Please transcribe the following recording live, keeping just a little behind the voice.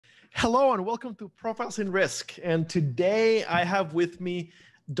Hello and welcome to Profiles in Risk. And today I have with me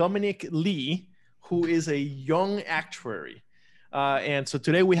Dominic Lee, who is a young actuary. And so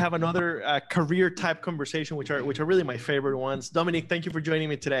today we have another career type conversation, which are really my favorite ones. Dominic, thank you for joining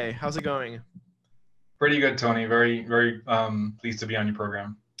me today. How's it going? Pretty good, Tony. Very pleased to be on your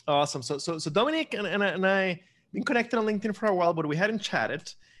program. Awesome. So Dominic and I been connected on LinkedIn for a while, but we hadn't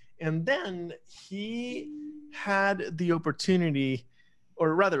chatted. And then he had the opportunity,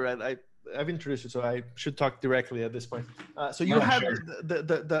 or rather, I've introduced you, so I should talk directly at this point. So you had sure.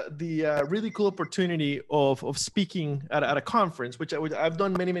 the really cool opportunity of speaking at a conference, which I've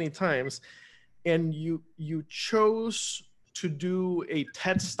done many times, and you chose to do a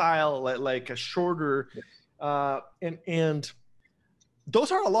TED style, like a shorter, and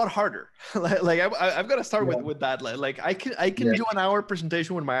those are a lot harder. I've got to start with that. Like I can do an hour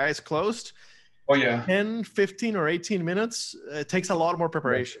presentation with my eyes closed. Oh yeah. 10, 15 or 18 minutes. It takes a lot more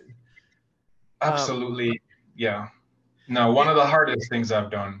preparation. Absolutely. Yeah. No, one of the hardest things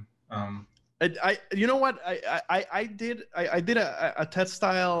I've done. You know what? I did a TED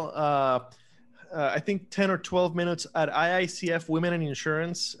style, I think 10 or 12 minutes at IICF Women in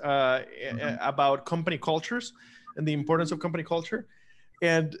Insurance about company cultures and the importance of company culture.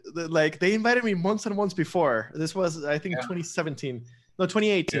 And they invited me months and months before. This was, I think, 2017. No,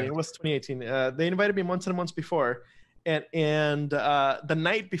 2018. Yeah. It was 2018. They invited me months and months before. And the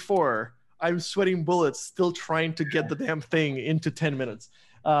night before, I'm sweating bullets still trying to get the damn thing into 10 minutes.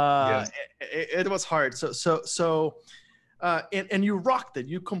 Yes. It was hard. And you rocked it.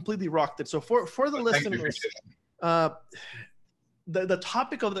 You completely rocked it. So for the listeners, the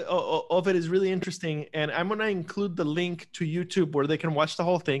topic of it is really interesting, and I'm gonna include the link to YouTube where they can watch the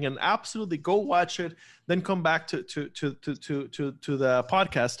whole thing, and absolutely go watch it, then come back to the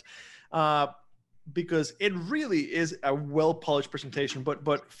podcast, because it really is a well polished presentation.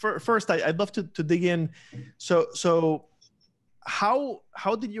 But first, I'd love to dig in. So how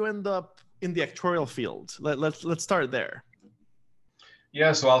did you end up in the actuarial field? Let's start there.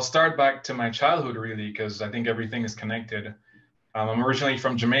 Yeah, so I'll start back to my childhood really, because I think everything is connected. I'm originally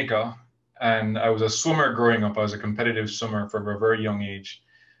from Jamaica, and I was a swimmer growing up. I was a competitive swimmer from a very young age.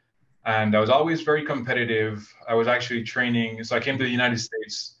 And I was always very competitive. I was actually training. So I came to the United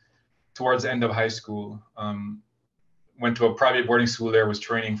States towards the end of high school. Went to a private boarding school there, was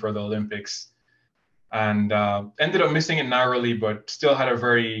training for the Olympics. And ended up missing it narrowly, but still had a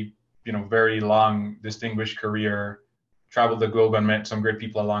very long, distinguished career. Traveled the globe and met some great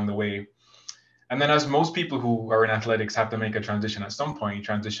people along the way. And then, as most people who are in athletics have to make a transition at some point, you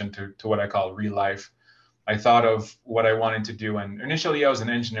transition to what I call real life. I thought of what I wanted to do. And initially, I was an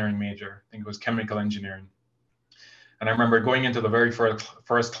engineering major. I think it was chemical engineering. And I remember going into the very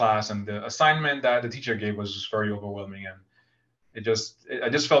first class, and the assignment that the teacher gave was just very overwhelming. And I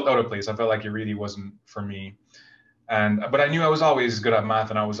just felt out of place. I felt like it really wasn't for me. But I knew I was always good at math,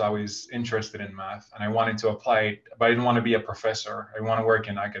 and I was always interested in math. And I wanted to apply it, but I didn't want to be a professor. I want to work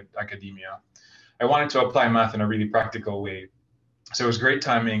in academia. I wanted to apply math in a really practical way. So it was great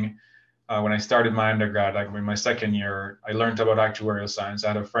timing. When I started my undergrad, like in my second year, I learned about actuarial science. I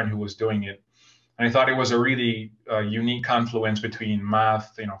had a friend who was doing it. And I thought it was a really unique confluence between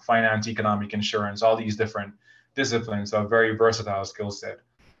math, finance, economic, insurance, all these different disciplines, a very versatile skill set.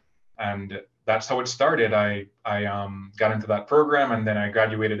 And that's how it started. I got into that program, and then I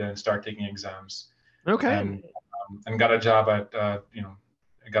graduated and started taking exams. Okay. And got a job at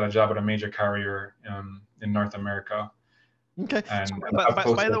a major carrier in North America. Okay. And,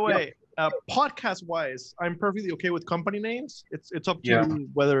 by the way, podcast wise, I'm perfectly okay with company names. It's up to you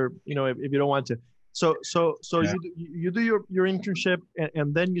whether if you don't want to. So you do your internship,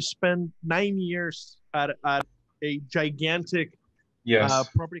 and then you spend 9 years at a gigantic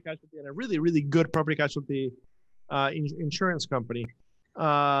property casualty, and a really good property casualty insurance company.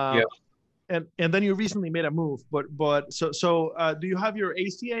 And then you recently made a move, but do you have your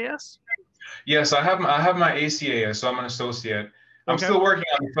ACAS? Yes, I have my ACAS, so I'm an associate. I'm still working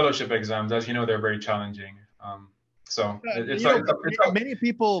on the fellowship exams. As you know, they're very challenging. Many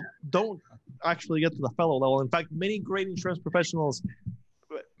people don't actually get to the fellow level. In fact, many great insurance professionals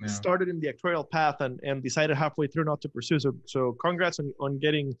started in the actuarial path and decided halfway through not to pursue. So congrats on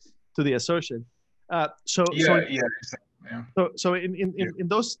getting to the associate. So in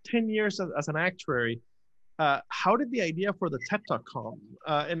those 10 years as an actuary, how did the idea for the TED Talk come?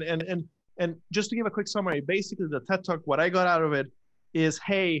 And just to give a quick summary, basically the TED Talk, what I got out of it is,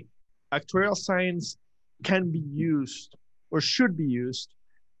 hey, actuarial science can be used or should be used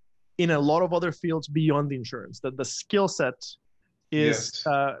in a lot of other fields beyond the insurance. That the skill set is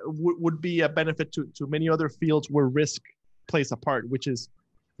would be a benefit to many other fields where risk plays a part, which is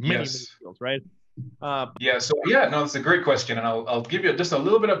many Yes. fields, right? Yeah. So yeah, no, it's a great question, and I'll give you just a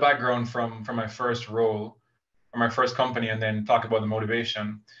little bit of background from my first role or my first company, and then talk about the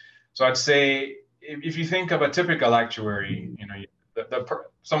motivation. So I'd say if you think of a typical actuary, you know,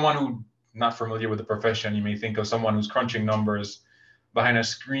 someone who not familiar with the profession, you may think of someone who's crunching numbers behind a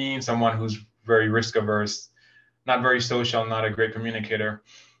screen, someone who's very risk averse, not very social, not a great communicator.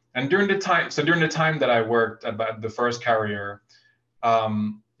 And during the time that I worked at the first carrier,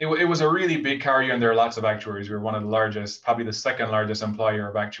 it was a really big carrier, and there are lots of actuaries. We were one of the largest, probably the second largest employer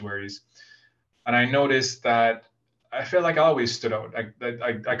of actuaries. And I noticed that I feel like I always stood out.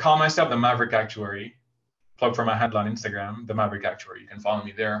 I call myself the Maverick Actuary. Plug for my handle on Instagram, the Maverick Actuary. You can follow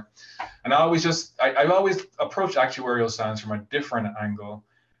me there. And I've always approached actuarial science from a different angle.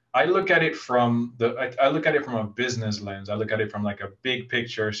 I look at it from a business lens. I look at it from like a big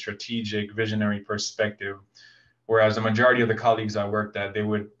picture, strategic, visionary perspective. Whereas the majority of the colleagues I worked at, they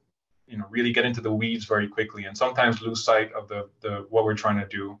would, really get into the weeds very quickly and sometimes lose sight of the what we're trying to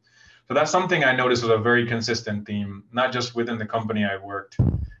do. So that's something I noticed was a very consistent theme, not just within the company I worked,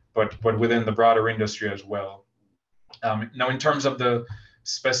 but within the broader industry as well. Now, in terms of the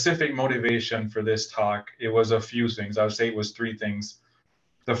specific motivation for this talk, it was a few things. I would say it was three things.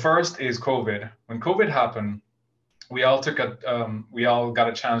 The first is COVID. When COVID happened, we all got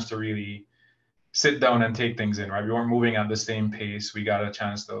a chance to really sit down and take things in, right? We weren't moving at the same pace. We got a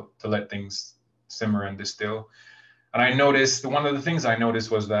chance to let things simmer and distill. And I noticed one of the things I noticed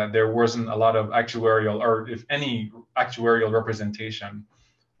was that there wasn't a lot of actuarial, or if any actuarial representation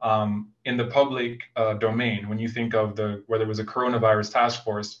in the public domain. When you think of whether it was a coronavirus task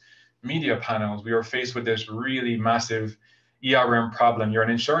force, media panels, we were faced with this really massive ERM problem. You're an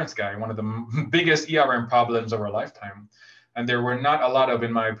insurance guy, one of the biggest ERM problems of our lifetime. And there were not a lot of,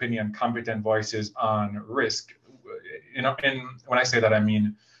 in my opinion, competent voices on risk. And when I say that, I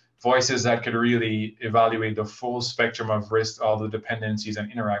mean voices that could really evaluate the full spectrum of risk, all the dependencies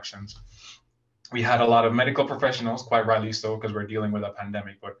and interactions. We had a lot of medical professionals, quite rightly so, because we're dealing with a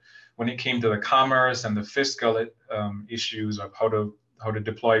pandemic. But when it came to the commerce and the fiscal issues of how to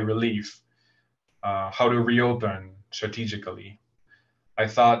deploy relief, how to reopen strategically, I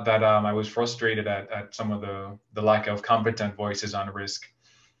thought that I was frustrated at some of the lack of competent voices on risk.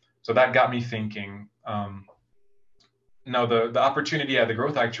 So that got me thinking. Now, the opportunity at the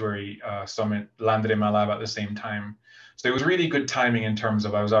Growth Actuary Summit landed in my lab at the same time. So it was really good timing in terms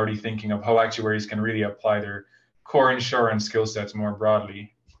of I was already thinking of how actuaries can really apply their core insurance skill sets more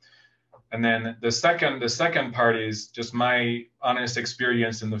broadly. And then the second part is just my honest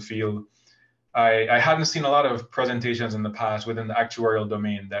experience in the field. I hadn't seen a lot of presentations in the past within the actuarial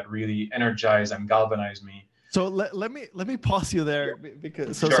domain that really energized and galvanized me. So let me pause you there,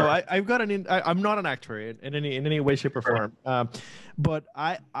 because Sure. so I've got I'm not an actuary in any way, shape, or form, but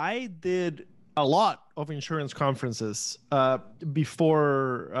I did a lot of insurance conferences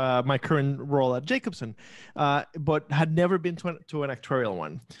before my current role at Jacobson, but had never been to an actuarial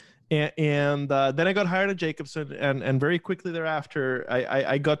one. And then I got hired at Jacobson, and very quickly thereafter,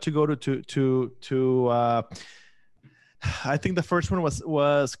 I got to go to I think the first one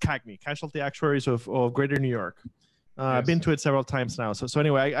was CAGNY, Casualty Actuaries of Greater New York. I've been to it several times now. So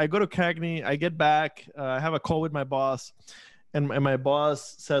anyway, I go to CAGNY, I get back, I have a call with my boss, and my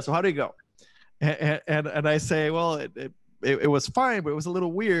boss says, "So how did it go?" And I say, "Well, it was fine, but it was a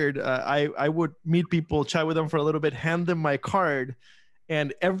little weird. I would meet people, chat with them for a little bit, hand them my card."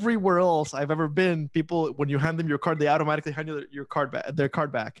 And everywhere else I've ever been, people, when you hand them your card, they automatically hand you their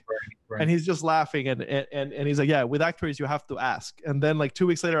card back. Right. And he's just laughing, and he's like, "Yeah, with actuaries you have to ask." And then like 2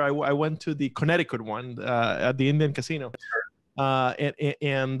 weeks later, I went to the Connecticut one at the Indian Casino, so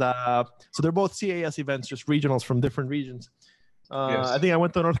they're both CAS events, just regionals from different regions. I think I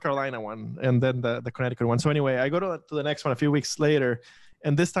went to the North Carolina one, and then the Connecticut one. So anyway, I go to the next one a few weeks later.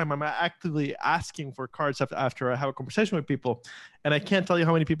 And this time I'm actively asking for cards after I have a conversation with people. And I can't tell you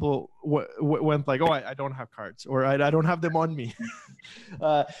how many people went like, "Oh, I don't have cards," or I don't have them on me.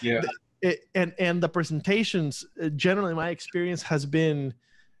 And the presentations, generally my experience has been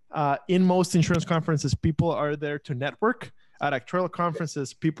in most insurance conferences, people are there to network. At actuarial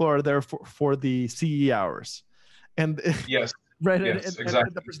conferences, people are there for the CE hours. And yes, right. Yes, And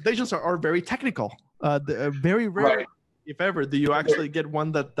exactly. the presentations are very technical. Very rare. Right. If ever, do you actually get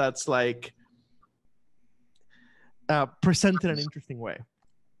one that's like presented in an interesting way?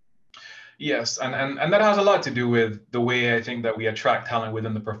 Yes, and that has a lot to do with the way I think that we attract talent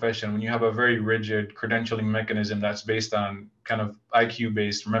within the profession. When you have a very rigid credentialing mechanism that's based on kind of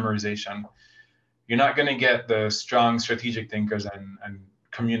IQ-based memorization, you're not going to get the strong strategic thinkers and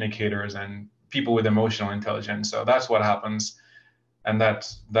communicators and people with emotional intelligence. So that's what happens. And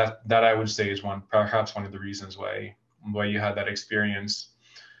that I would say is perhaps one of the reasons why you had that experience.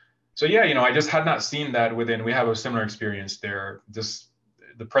 So yeah, I just had not seen that we have a similar experience there. Just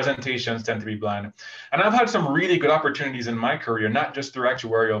the presentations tend to be bland. And I've had some really good opportunities in my career, not just through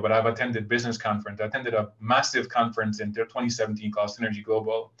actuarial, but I've attended business conference. I attended a massive conference in 2017 called Synergy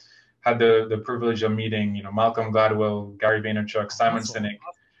Global. Had the privilege of meeting, Malcolm Gladwell, Gary Vaynerchuk, Simon Sinek,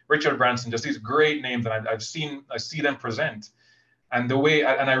 Richard Branson, just these great names. And I see them present. And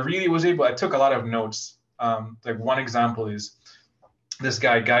I really was I took a lot of notes. Like one example is this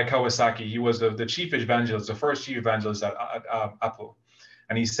guy, Guy Kawasaki. He was the chief evangelist, the first chief evangelist at Apple.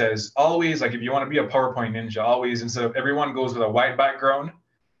 And he says, always, like if you want to be a PowerPoint ninja, always, instead of everyone goes with a white background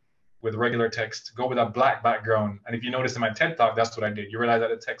with regular text, go with a black background. And if you notice in my TED Talk, that's what I did. You realize that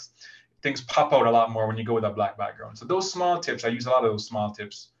the things pop out a lot more when you go with a black background. So those small tips, I use a lot of those small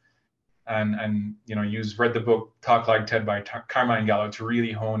tips. And read the book Talk Like TED by Carmine Gallo to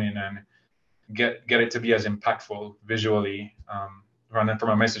really hone in and get it to be as impactful visually, running from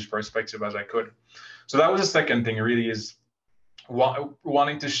a message perspective as I could. So that was the second thing, really, is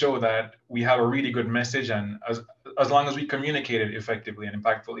wanting to show that we have a really good message, and as long as we communicate it effectively and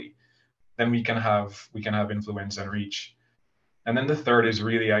impactfully, then we can have influence and reach. And then the third is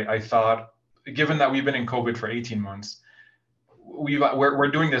really, I thought, given that we've been in COVID for 18 months,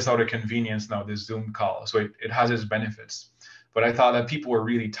 we're doing this out of convenience now, this Zoom call, so it has its benefits. But I thought that people were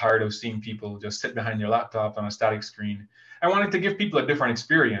really tired of seeing people just sit behind their laptop on a static screen. I wanted to give people a different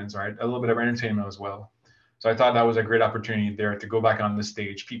experience, right? A little bit of entertainment as well. So I thought that was a great opportunity there to go back on the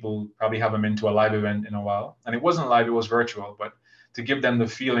stage. People probably haven't been to a live event in a while. And it wasn't live, it was virtual, but to give them the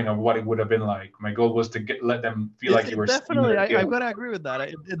feeling of what it would have been like. My goal was to let them feel like you were definitely. I've got to agree with that.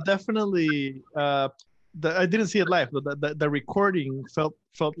 It definitely. I didn't see it live, but the recording felt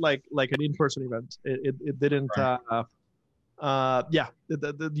like an in-person event. It didn't. Right.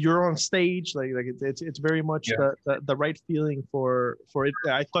 You're on stage, like it's very much the right feeling for it.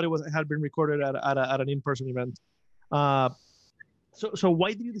 I thought it had been recorded at an in-person event. So why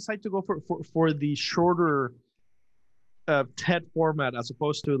did you decide to go for the shorter TED format as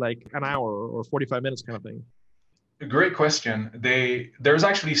opposed to like an hour or 45 minutes kind of thing? Great question. There's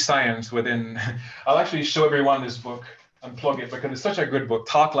actually science within. I'll actually show everyone this book and plug it because it's such a good book.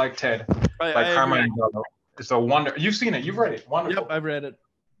 Talk Like TED by Carmine Gallo. It's a wonder. You've seen it. You've read it. Wonderful. Yep, I've read it.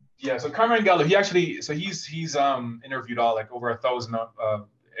 Yeah. So Carmine Gallo, he's interviewed over 1,000,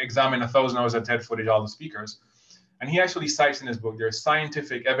 examined 1,000 hours of TED footage, all the speakers, and he actually cites in his book there's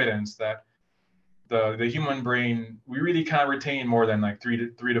scientific evidence that the human brain, we really can't retain more than like three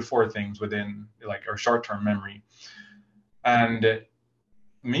to four things within like our short-term memory. And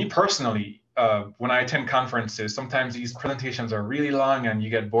me personally, when I attend conferences, sometimes these presentations are really long and you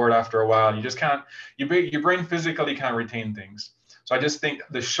get bored after a while. You just can't, your brain physically can't retain things. So I just think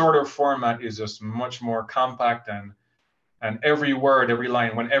the shorter format is just much more compact, and every word, every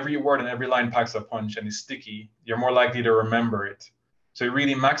line, when every word and every line packs a punch and is sticky, you're more likely to remember it. So it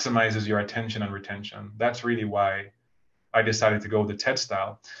really maximizes your attention and retention. That's really why I decided to go with the TED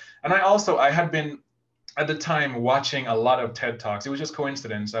style. And I had been at the time watching a lot of TED Talks. It was just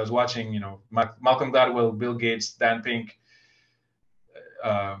coincidence. I was watching, Malcolm Gladwell, Bill Gates, Dan Pink,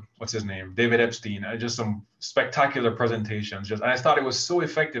 what's his name, David Epstein, just some spectacular presentations. And I thought it was so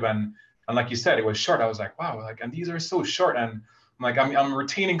effective. And like you said, it was short. I was like, wow, and these are so short. And I'm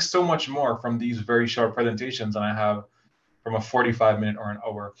retaining so much more from these very short presentations than I have from a 45-minute or an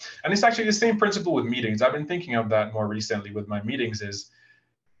hour. And it's actually the same principle with meetings. I've been thinking of that more recently with my meetings, is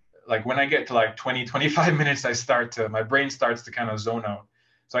like when I get to like 20, 25 minutes, my brain starts to kind of zone out.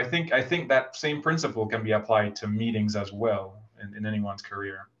 So I think that same principle can be applied to meetings as well in anyone's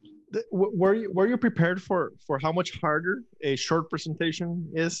career. Were you prepared for how much harder a short presentation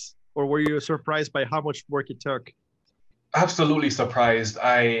is, or were you surprised by how much work it took? Absolutely surprised.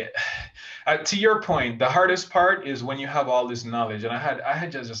 To your point, the hardest part is when you have all this knowledge, and I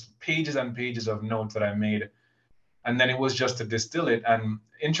had just pages and pages of notes that I made, and then it was just to distill it. And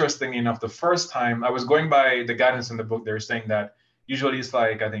interestingly enough, the first time I was going by the guidance in the book, they were saying that usually it's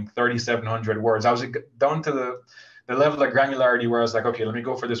like, I think 3,700 words. I was down to the level of granularity where I was like, okay, let me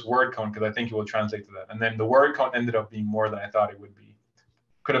go for this word count because I think it will translate to that. And then the word count ended up being more than I thought it would be.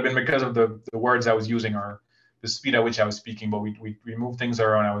 Could have been because of the words I was using or the speed at which I was speaking, but we moved things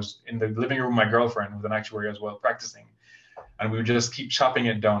around. I was in the living room with my girlfriend, who's an actuary as well, practicing. And we would just keep chopping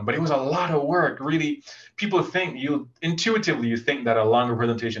it down. But it was a lot of work, really. People intuitively you think that a longer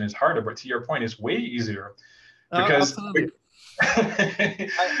presentation is harder, but to your point, it's way easier. Because, absolutely.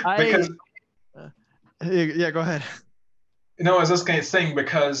 Yeah, go ahead. No, I was just saying,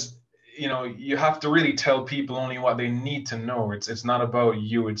 because you know, you have to really tell people only what they need to know. It's not about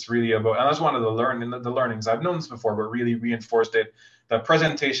you. It's really about, and that's one of the learnings. I've known this before, but really reinforced it, that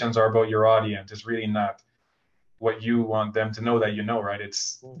presentations are about your audience. It's really not what you want them to know that you know, right?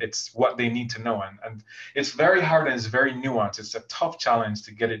 It's what they need to know. And it's very hard and it's very nuanced. It's a tough challenge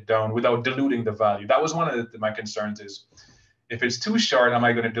to get it down without diluting the value. That was one of my concerns is, if it's too short, am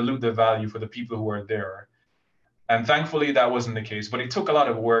I going to dilute the value for the people who are there? And thankfully, that wasn't the case. But it took a lot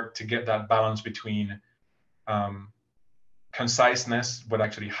of work to get that balance between conciseness, but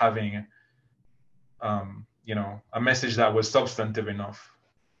actually having, you know, a message that was substantive enough.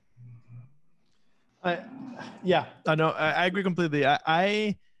 Yeah, I know. I agree completely.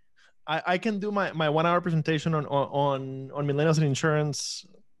 I can do my 1 hour presentation on millennials and insurance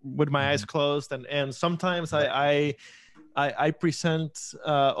with my eyes closed, and sometimes I present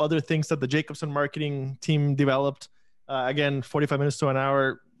other things that the Jacobson marketing team developed. Again, 45 minutes to an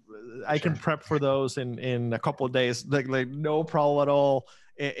hour. I can prep for those in a couple of days, like no problem at all.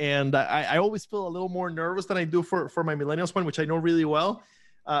 And I always feel a little more nervous than I do for my millennials one, which I know really well.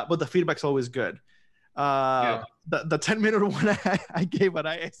 But the feedback's always good. The 10-minute one I gave at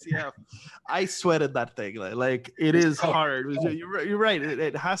IICF, I sweated that thing. Like it is hard. You're right.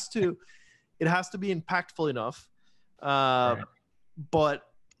 It has to be impactful enough. But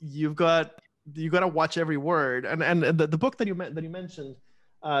you got to watch every word. And the book that you mentioned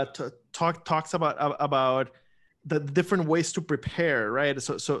talks about the different ways to prepare, right?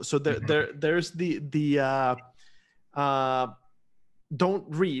 So there's the don't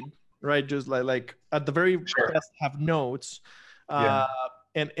read, right? Just like at the very best have notes.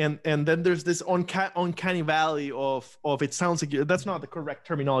 And then there's this uncanny valley of it sounds like that's not the correct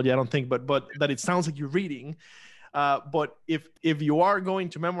terminology, I don't think, but that it sounds like you're reading. But if you are going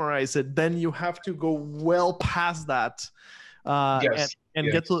to memorize it, then you have to go well past that and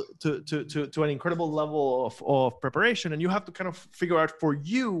get to an incredible level of preparation. And you have to kind of figure out for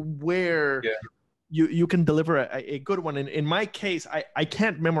you where you can deliver a good one. In my case, I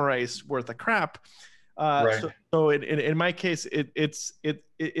can't memorize worth a crap. So in my case, it's the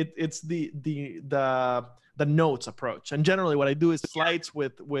notes approach. And generally what I do is slides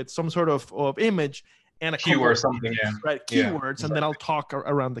with some sort of image and a keyword, something, keywords, and then I'll talk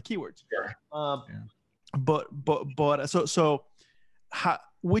around the keywords.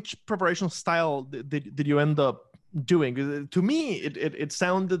 Which preparation style did you end up doing? To me, it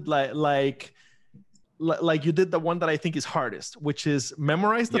sounded like you did the one that I think is hardest, which is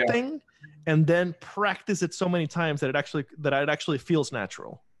memorize the thing and then practice it so many times that it actually feels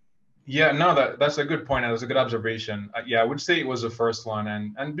natural. Yeah, no, that's a good point. That was a good observation. I would say it was the first one.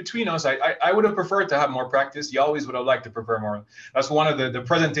 And between us, I would have preferred to have more practice. You always would have liked to prepare more. That's one of the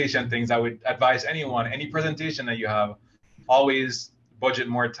presentation things I would advise anyone. Any presentation that you have, always budget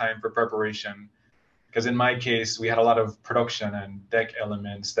more time for preparation. Because in my case, we had a lot of production and deck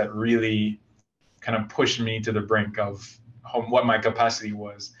elements that really kind of pushed me to the brink of what my capacity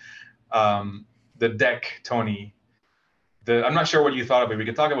was. The deck, Tony, I'm not sure what you thought of it. We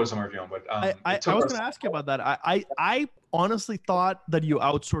could talk about it somewhere if you want, but I was going to ask you about that. I honestly thought that you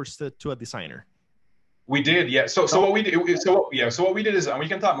outsourced it to a designer. We did, yeah. So what we did, so what we did is, and we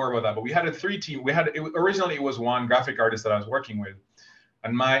can talk more about that. But we had a 3-team. Originally it was one graphic artist that I was working with,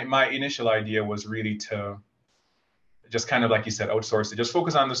 and my initial idea was really to just kind of, like you said, outsource it. Just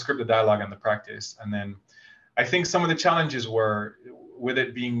focus on the script, the dialogue, and the practice. And then I think some of the challenges were, with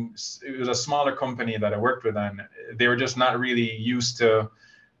it was a smaller company that I worked with, and they were just not really used to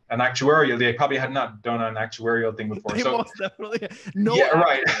an actuarial. They probably had not done an actuarial thing before. They most definitely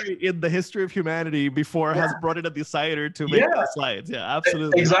actuary in the history of humanity before has brought in a designer to make the slides. Yeah,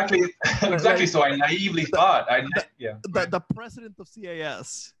 absolutely. Exactly. So I naively thought, the president of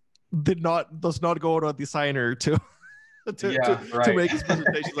CAS does not go to a designer to make his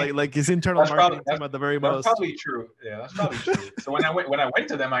presentation, like his internal marketing team at the very most. That's probably true. Yeah, that's probably true. So when I went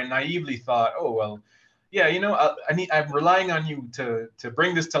to them, I naively thought, oh well, yeah, you know, I'm relying on you to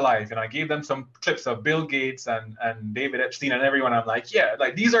bring this to life. And I gave them some clips of Bill Gates and David Epstein and everyone. I'm like, yeah,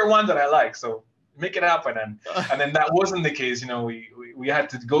 like these are ones that I like, so make it happen. And then that wasn't the case. You know, we had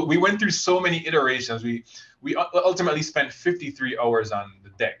to go. We went through so many iterations. We ultimately spent 53 hours on the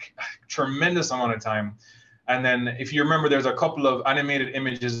deck, tremendous amount of time. And then if you remember, there's a couple of animated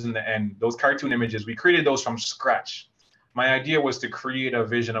images in the end, those cartoon images. We created those from scratch. My idea was to create a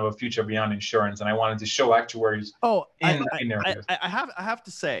vision of a future beyond insurance, and I wanted to show actuaries in narrative. I have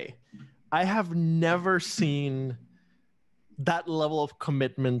to say, I have never seen that level of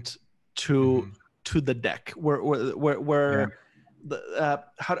commitment to the deck. How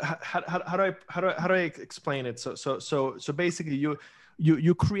do I explain it? So basically,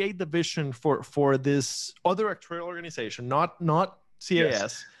 you create the vision for this other actuarial organization, not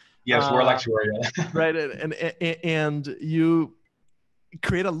CAS. Yes, World Actuarial. Right, and you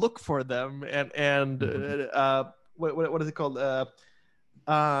create a look for them, and what is it called?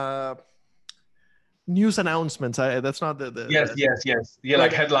 News announcements. That's not the yes. Yeah, right,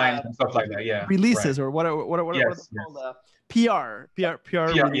 like headlines and stuff like that. Yeah. Releases, right. Or what are they called? PR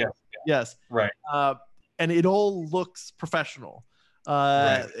release. Yes. Right. And it all looks professional.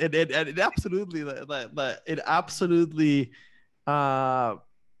 Right. It absolutely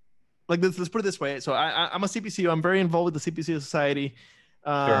like this. Let's put it this way. So I'm a CPC. I'm very involved with the CPC Society,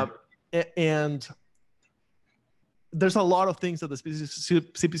 Sure. And there's a lot of things that the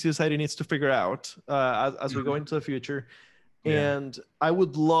CPC Society needs to figure out as we go into the future. Yeah. And I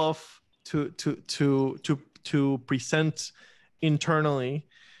would love to present internally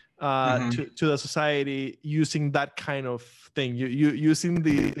to the society using that kind of thing. You using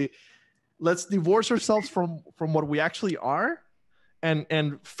the let's divorce ourselves from what we actually are, and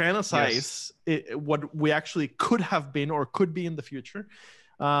fantasize what we actually could have been or could be in the future,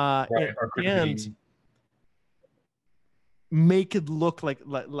 and make it look like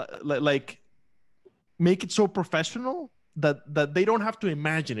make it so professional that they don't have to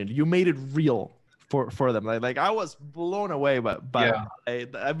imagine it. You made it real for them. Like I was blown away by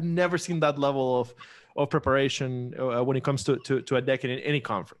I've never seen that level of preparation when it comes to a deck in any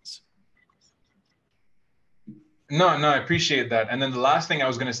conference. No, I appreciate that. And then the last thing I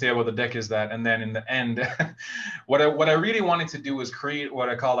was going to say about the deck is that, and then in the end, what I really wanted to do was create what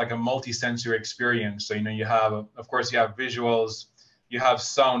I call like a multi-sensory experience. So, you have, of course, you have visuals, you have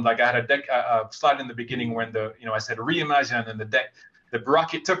sound. Like I had a deck slide in the beginning when I said reimagine, and then the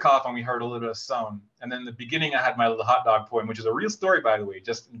rocket took off and we heard a little bit of sound. And then in the beginning, I had my little hot dog poem, which is a real story, by the way,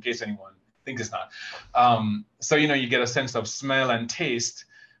 just in case anyone thinks it's not. So, you get a sense of smell and taste.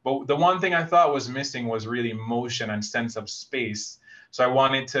 But the one thing I thought was missing was really motion and sense of space. So I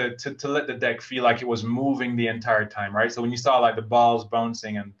wanted to let the deck feel like it was moving the entire time, right? So when you saw like the balls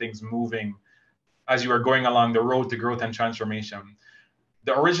bouncing and things moving as you were going along the road to growth and transformation,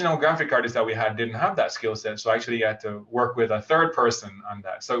 the original graphic artist that we had didn't have that skill set. So I actually had to work with a third person on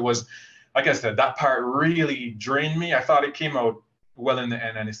that. So it was, like I said, that part really drained me. I thought it came out well in the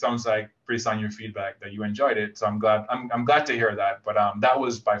end, and it sounds like, based on your feedback, that you enjoyed it. So I'm glad to hear that. But that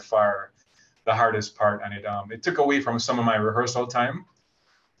was by far the hardest part, and it took away from some of my rehearsal time.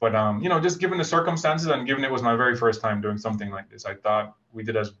 But just given the circumstances and given it was my very first time doing something like this, I thought we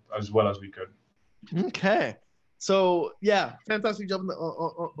did as well as we could. Okay, so yeah, fantastic job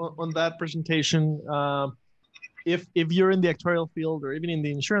on that presentation. If you're in the actuarial field or even in the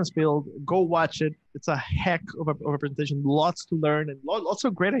insurance field, go watch it. It's a heck of a presentation. Lots to learn and lots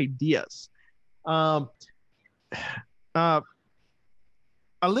of great ideas. A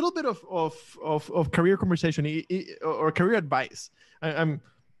little bit of career conversation or career advice. I'm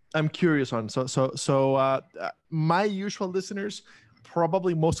curious on. So my usual listeners,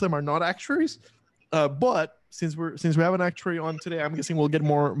 probably most of them are not actuaries, but since we have an actuary on today, I'm guessing we'll get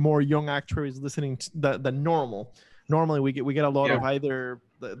more young actuaries listening than normal. Normally we get a lot of either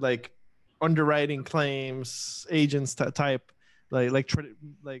like underwriting claims agents type, like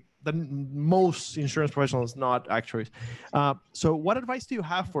the most insurance professionals, not actuaries. So what advice do you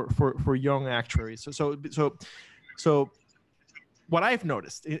have for young actuaries? So what I've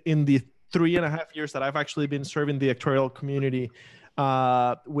noticed in the 3.5 years that I've actually been serving the actuarial community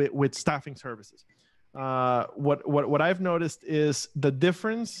with staffing services, what I've noticed is the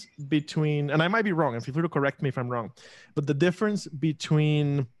difference between, and I might be wrong, and feel free to correct me if I'm wrong, but the difference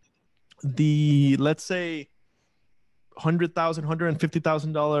between the, let's say, $100,000,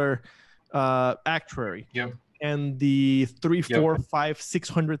 $150,000 actuary, and the $300,000, $400,000,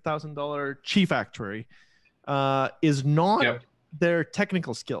 $500,000, $600,000 chief actuary is not their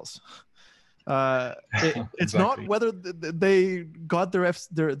technical skills. It's exactly. Not whether they got their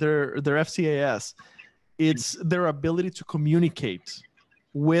FCAS. It's their ability to communicate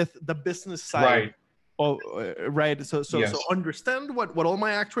with the business side. Right. So understand what all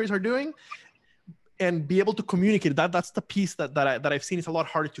my actuaries are doing and be able to communicate. That's the piece that I've seen is a lot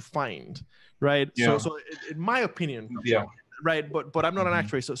harder to find. Right. Yeah. So in my opinion. Yeah. Right. But I'm not an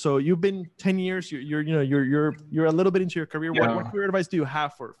actuary. So you've been 10 years. You're a little bit into your career. Yeah. What career advice do you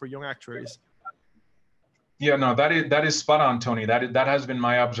have for young actuaries? Yeah, no, that is spot on, Tony. That has been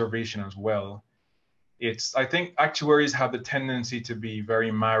my observation as well. I think actuaries have the tendency to be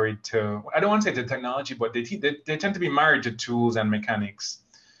very married to, I don't want to say to technology, but they tend to be married to tools and mechanics.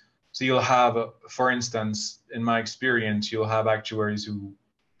 So you'll have, for instance, in my experience, you'll have actuaries who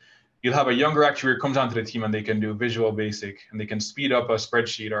you'll have a younger actuary comes onto the team and they can do Visual Basic and they can speed up a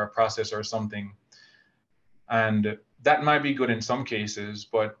spreadsheet or a process or something. And that might be good in some cases,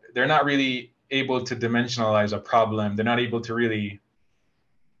 but they're not really able to dimensionalize a problem. They're not able to really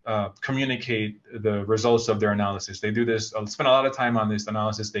communicate the results of their analysis. They do this, spend a lot of time on this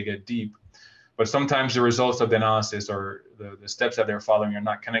analysis, they get deep, but sometimes the results of the analysis or the steps that they're following are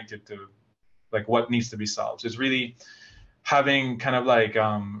not connected to like what needs to be solved. So it's really having kind of like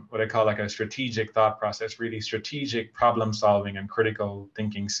what I call like a strategic thought process, really strategic problem solving and critical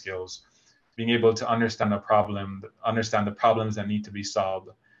thinking skills, being able to understand a problem, understand the problems that need to be solved,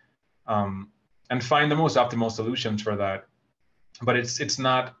 and find the most optimal solutions for that. But it's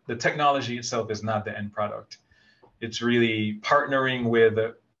not, the technology itself is not the end product. It's really partnering with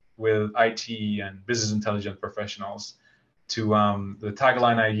IT and business intelligence professionals to, the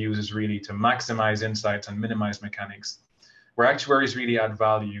tagline I use is really to maximize insights and minimize mechanics. Where actuaries really add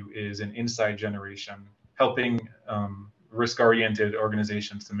value is in insight generation, helping risk-oriented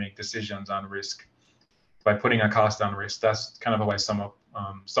organizations to make decisions on risk by putting a cost on risk. That's kind of how I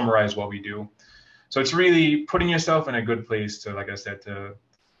summarize what we do. So it's really putting yourself in a good place to, like I said, to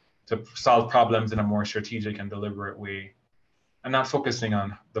solve problems in a more strategic and deliberate way, and not focusing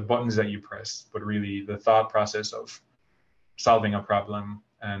on the buttons that you press, but really the thought process of solving a problem.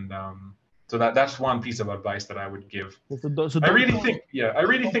 And so that's one piece of advice that I would give. I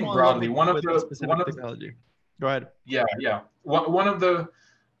really think broadly, one of the technology. Go ahead. Yeah. One of the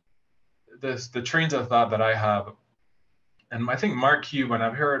trains of thought that I have, and I think Mark Cuban,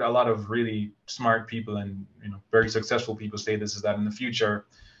 I've heard a lot of really smart people and very successful people say this, is that in the future,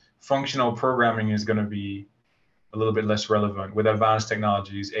 functional programming is going to be a little bit less relevant with advanced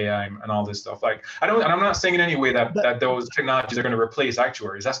technologies, AI, and all this stuff. Like and I'm not saying in any way that those technologies are going to replace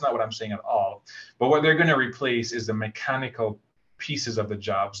actuaries. That's not what I'm saying at all. But what they're going to replace is the mechanical pieces of the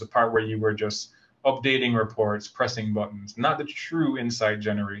jobs, the part where you were just updating reports, pressing buttons, not the true insight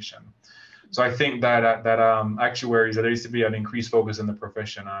generation. So I think that actuaries, there needs to be an increased focus in the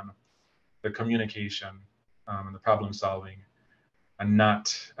profession on the communication and the problem solving, and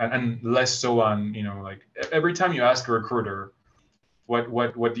less so on, like every time you ask a recruiter,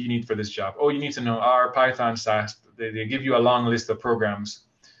 what do you need for this job? Oh, you need to know R, Python, SAS. They give you a long list of programs.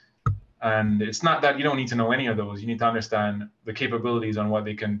 And it's not that you don't need to know any of those. You need to understand the capabilities on what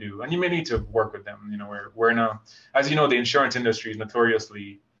they can do. And you may need to work with them. We're in as you know, the insurance industry is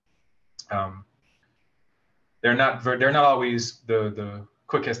notoriously, they're not always the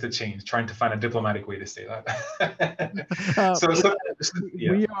quickest to change, trying to find a diplomatic way to say that.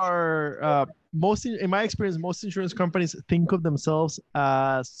 We are, in my experience, most insurance companies think of themselves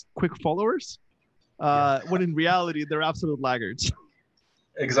as quick followers, when in reality, they're absolute laggards.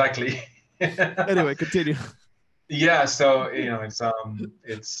 Exactly. Anyway, continue. Yeah, so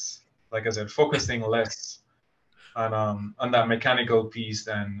it's like I said, focusing less on that mechanical piece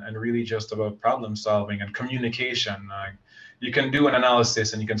and really just about problem solving and communication. You can do an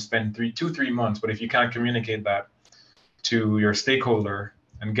analysis and you can spend 3 months, but if you can't communicate that to your stakeholder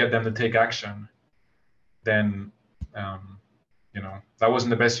and get them to take action, then that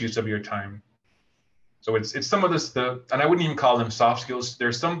wasn't the best use of your time. So it's some of this, and I wouldn't even call them soft skills.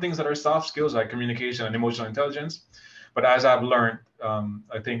 There's some things that are soft skills like communication and emotional intelligence, but as I've learned,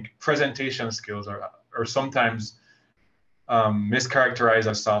 I think presentation skills are sometimes mischaracterized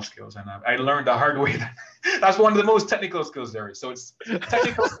as soft skills, and I learned the hard way that that's one of the most technical skills there is. So it's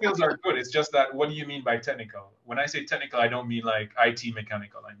technical skills are good. It's just that, what do you mean by technical? When I say technical, I don't mean like IT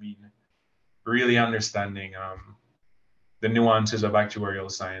mechanical. I mean really understanding the nuances of actuarial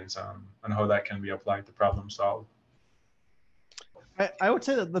science and how that can be applied to problem solve. I would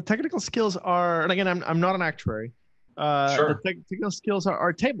say that the technical skills are, and again, I'm not an actuary. Sure. The technical skills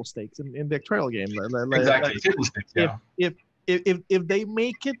are table stakes in the actuarial game. Exactly, table stakes. Yeah. If they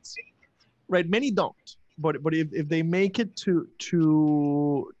make it, right, many don't. But if they make it to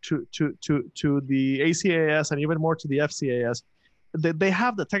the ACAS and even more to the FCAS, they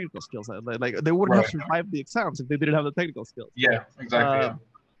have the technical skills. Like they wouldn't have survived the exams if they didn't have the technical skills. Yeah, exactly.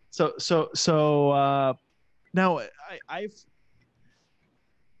 So now I've,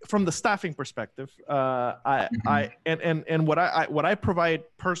 from the staffing perspective, what I provide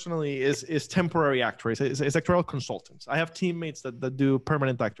personally is temporary actuaries, is actuarial consultants. I have teammates that do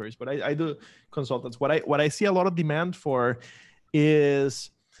permanent actuaries, but I do consultants. What I see a lot of demand for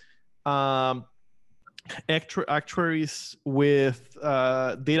is actuaries with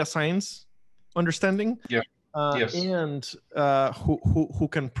data science understanding. Yeah. Yes. And who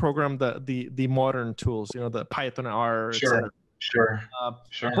can program the modern tools, the Python, R, sure. etc. Sure.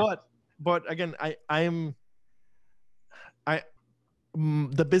 Sure. But again,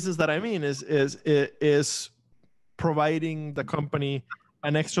 the business that I'm in is providing the company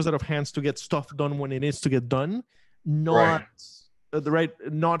an extra set of hands to get stuff done when it needs to get done, not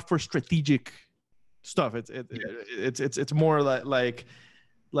not for strategic stuff. It's more like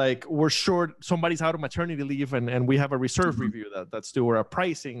we're short, somebody's out of maternity leave, and we have a reserve review that's due, or a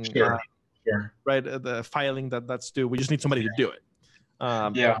pricing right, the filing that's due. We just need somebody to do it.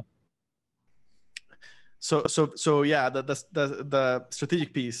 So yeah, the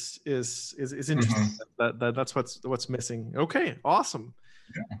strategic piece is interesting. That's what's missing. Okay, awesome.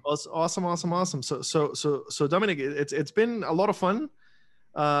 Awesome. So Dominic, it's been a lot of fun.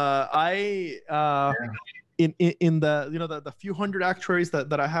 In the the few hundred actuaries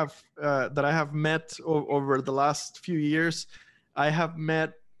that I have met over the last few years, I have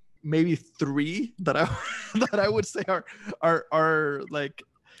met maybe 3 that I would say are like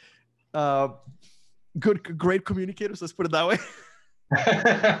great communicators. Let's put it that way.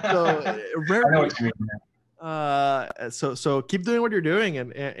 So rarely, I know what you mean. So keep doing what you're doing,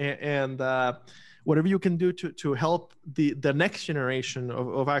 and whatever you can do to help the next generation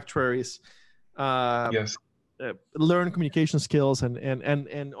of actuaries learn communication skills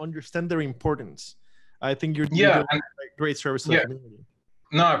and understand their importance. I think you're doing a great service to the community.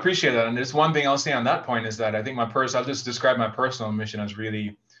 No, I appreciate that. And there's one thing I'll say on that point is that I think I'll just describe my personal mission as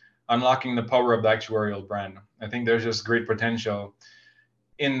really unlocking the power of the actuarial brand. I think there's just great potential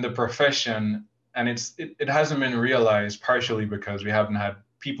in the profession, and it hasn't been realized partially because we haven't had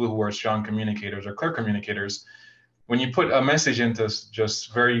people who are strong communicators or clear communicators. When you put a message into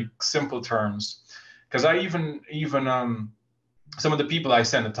just very simple terms, because I even some of the people I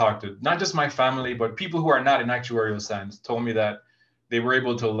sent to talk to, not just my family, but people who are not in actuarial science, told me that they were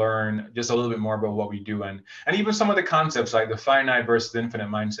able to learn just a little bit more about what we do. And even some of the concepts like the finite versus infinite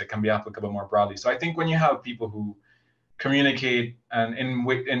mindset can be applicable more broadly. So I think when you have people who communicate and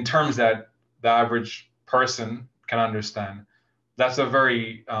in terms that the average person can understand, that's a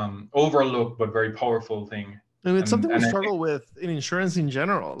very overlooked but very powerful thing. And it's something we struggle with in insurance in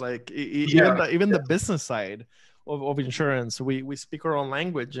general. Like even the business side of insurance, we speak our own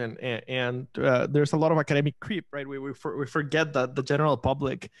language, and there's a lot of academic creep, right? We forget that the general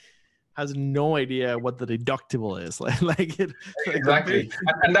public has no idea what the deductible is. Exactly.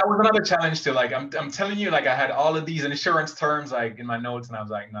 And that was another challenge too. Like I'm telling you, like I had all of these insurance terms like in my notes, and I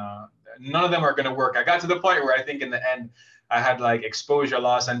was like, no, none of them are going to work. I got to the point where I think in the end I had like exposure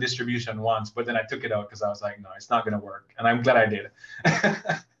loss and distribution once, but then I took it out because I was like, no, it's not going to work. And I'm glad I did.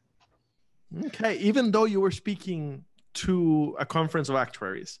 Okay. Even though you were speaking to a conference of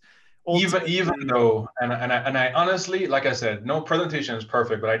actuaries. Even though, and I honestly, like I said, no presentation is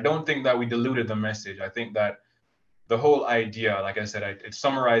perfect, but I don't think that we diluted the message. I think that the whole idea, like I said, it's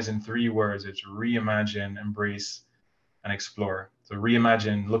summarized in 3 words. It's reimagine, embrace, and explore. So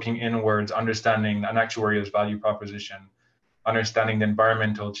reimagine, looking inwards, understanding an actuarial's value proposition, understanding the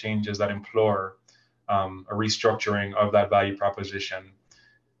environmental changes that implore a restructuring of that value proposition,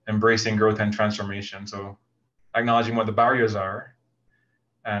 embracing growth and transformation. So acknowledging what the barriers are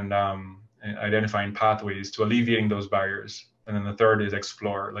and identifying pathways to alleviating those barriers. And then the third is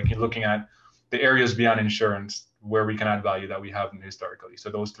explore, like looking at the areas beyond insurance where we can add value that we haven't historically.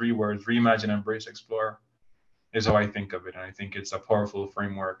 So those 3 words, reimagine, embrace, explore, is how I think of it. And I think it's a powerful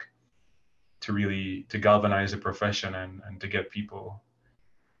framework to galvanize the profession and to get people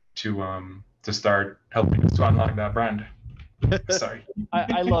to start helping us to unlock that brand. Sorry.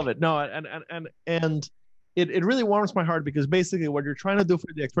 I love it. No, and it really warms my heart, because basically what you're trying to do for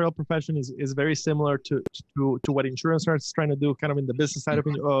the actuarial profession is very similar to what insurance is trying to do, kind of in the business side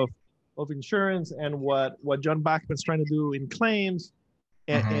of insurance, and what John Bachman's trying to do in claims,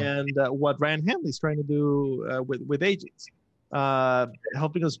 and what Ryan Hanley's trying to do with agents,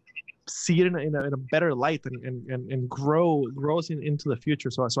 helping us see it in a better light and grows into the future.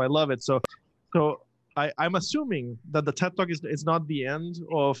 So I love it. So I'm assuming that the TED Talk is not the end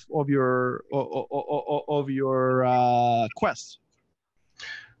of your quest.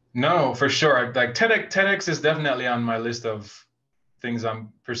 No, for sure. Like TEDx is definitely on my list of things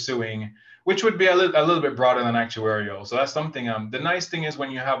I'm pursuing, which would be a little bit broader than actuarial. So that's something. The nice thing is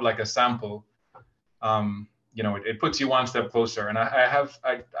when you have like a sample, it puts you one step closer. And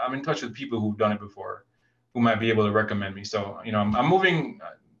I'm in touch with people who've done it before, who might be able to recommend me. So I'm moving.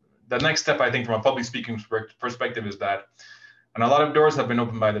 The next step, I think, from a public speaking perspective is that, and a lot of doors have been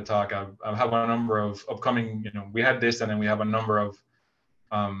opened by the talk. I have a number of upcoming, we had this, and then we have a number of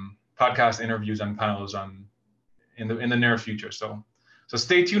podcast interviews and panels in the near future. So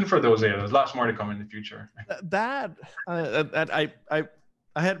stay tuned for those. There's lots more to come in the future. That I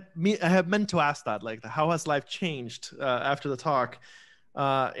have meant to ask that, like, how has life changed after the talk,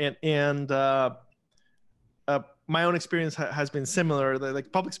 my own experience has been similar.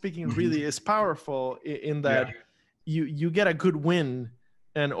 Like public speaking really is powerful in that you get a good win,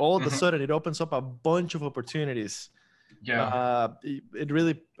 and all of a sudden it opens up a bunch of opportunities. It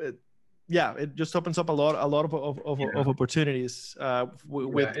really. It just opens up a lot of opportunities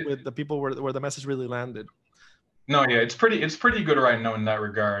with the people where the message really landed. No, yeah, it's pretty good right now in that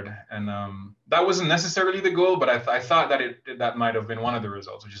regard, and that wasn't necessarily the goal, but I thought that that might have been one of the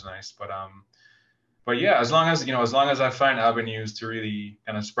results, which is nice. But yeah, as long as I find avenues to really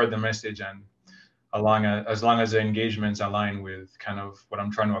kind of spread the message, and as long as the engagements align with kind of what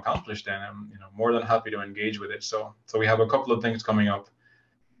I'm trying to accomplish, then I'm more than happy to engage with it. So we have a couple of things coming up.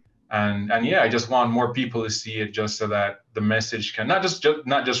 And I just want more people to see it, just so that the message can not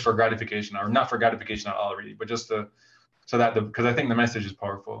just for gratification, or not for gratification at all, really, but just because I think the message is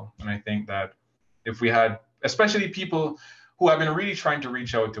powerful, and I think that if we had, especially people who I've been really trying to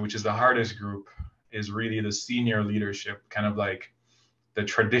reach out to, which is the hardest group, is really the senior leadership, kind of like the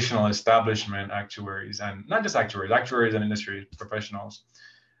traditional establishment actuaries, and not just actuaries and industry professionals.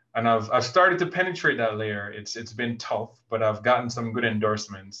 And I've started to penetrate that layer. It's been tough, but I've gotten some good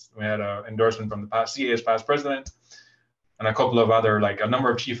endorsements. We had an endorsement from the CA's past president, and a couple of other, like a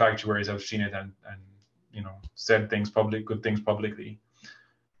number of chief actuaries have seen it and said good things publicly.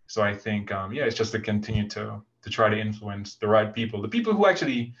 So I think it's just to continue to try to influence the right people, the people who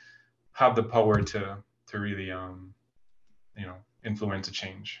actually have the power to really influence a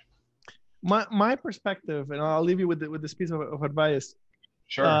change. My perspective, and I'll leave you with this piece of advice.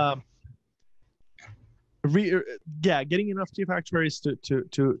 Sure. Getting enough chief actuaries to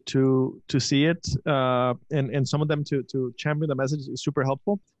see it, and some of them to champion the message is super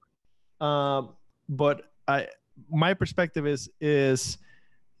helpful. But my perspective is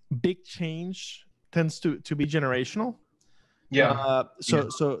big change tends to be generational.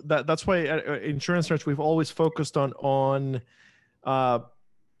 So that's why Insurance Nerds, we've always focused on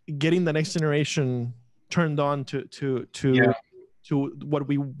getting the next generation turned on to what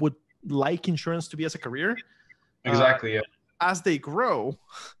we would like insurance to be as a career. Exactly. As they grow,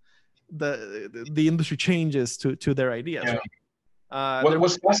 the industry changes to their ideas.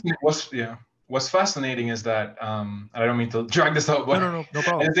 What's fascinating is that I don't mean to drag this out, but no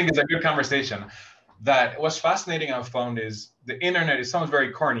problem. I think it's a good conversation. That what's fascinating I've found is the internet. It sounds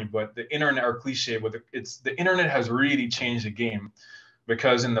very corny, but the internet, or cliche, but the internet has really changed the game,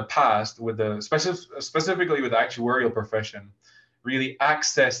 because in the past, specifically with the actuarial profession, really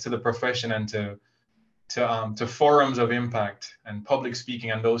access to the profession and to forums of impact and public speaking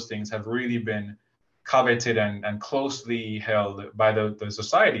and those things have really been coveted and closely held by the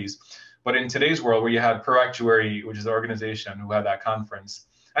societies. But in today's world, where you had PIR Actuary, which is the organization who had that conference,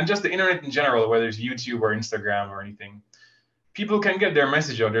 and just the internet in general, whether it's YouTube or Instagram or anything, people can get their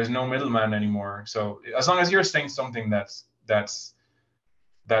message out. There's no middleman anymore. So as long as you're saying something that's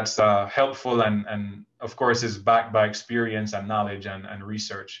helpful and of course is backed by experience and knowledge and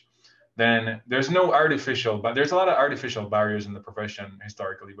research, then there's a lot of artificial barriers in the profession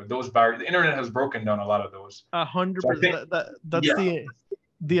historically, but those barriers, the internet has broken down a lot of those. 100%. That's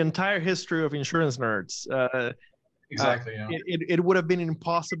the entire history of Insurance Nerds. Exactly. It would have been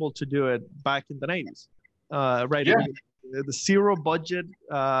impossible to do it back in the 90s, right? Yeah. The zero budget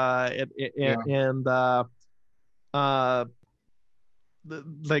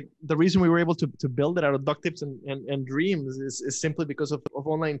the reason we were able to build it out of duct tapes and dreams is simply because of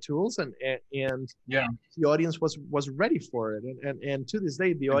online tools, and the audience was ready for it, and to this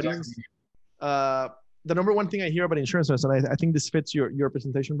day the audience. The number one thing I hear about Insurance Nerds, and I think this fits your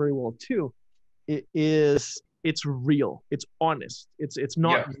presentation very well too, it's real, it's honest, it's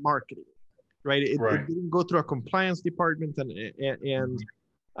not marketing, right? It didn't go through a compliance department, and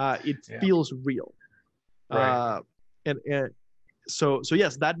it feels real, right. So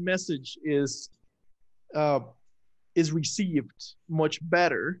yes, that message is received much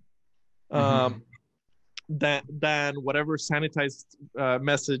better than whatever sanitized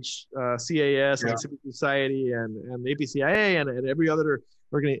message CAS and the Civil Society and the APCIA and every other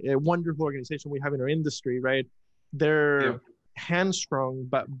wonderful organization we have in our industry, right? They're hamstrung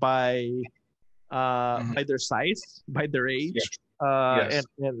by their size, by their age,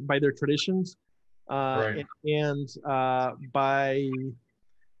 and by their traditions, and by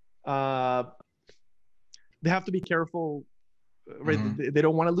they have to be careful, right? They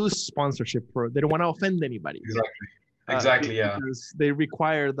don't want to lose sponsorship, they don't want to offend anybody. Exactly. Because they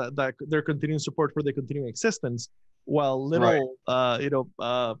require that their continuing support for their continuing existence, while little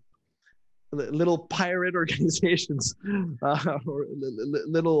little pirate organizations, or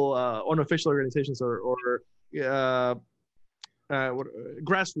little unofficial organizations, or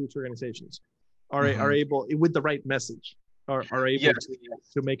grassroots organizations are able, with the right message, are able Yes.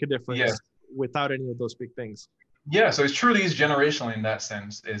 to make a difference Yes. without any of those big things. Yeah, so it truly is generational in that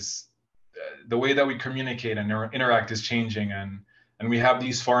sense. Is the way that we communicate and interact is changing, and we have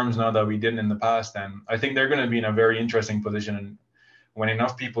these forums now that we didn't in the past, and I think they're going to be in a very interesting position when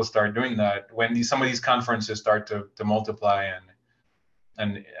enough people start doing that, when some of these conferences start to multiply,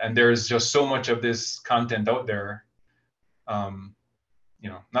 and there's just so much of this content out there.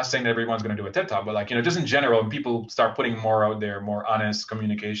 Not saying that everyone's going to do a TED Talk, but just in general, people start putting more out there, more honest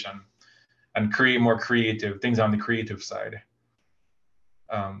communication, and create more creative things on the creative side.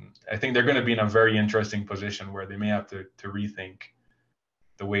 I think they're going to be in a very interesting position where they may have to rethink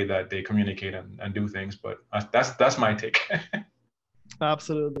the way that they communicate and do things. But that's my take.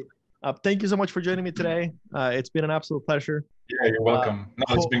 Absolutely. Thank you so much for joining me today. It's been an absolute pleasure. Yeah, you're welcome.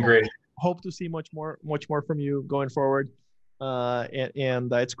 No, it's been great. Hope to see much more from you going forward.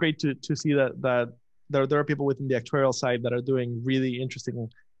 And it's great to see that there are people within the actuarial side that are doing really interesting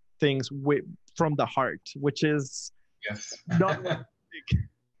things from the heart, which is yes. Not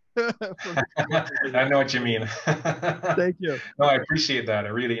I know what you mean. Thank you. No, I appreciate that. I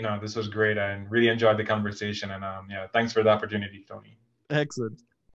really, this was great. I really enjoyed the conversation, and thanks for the opportunity, Tony. Excellent.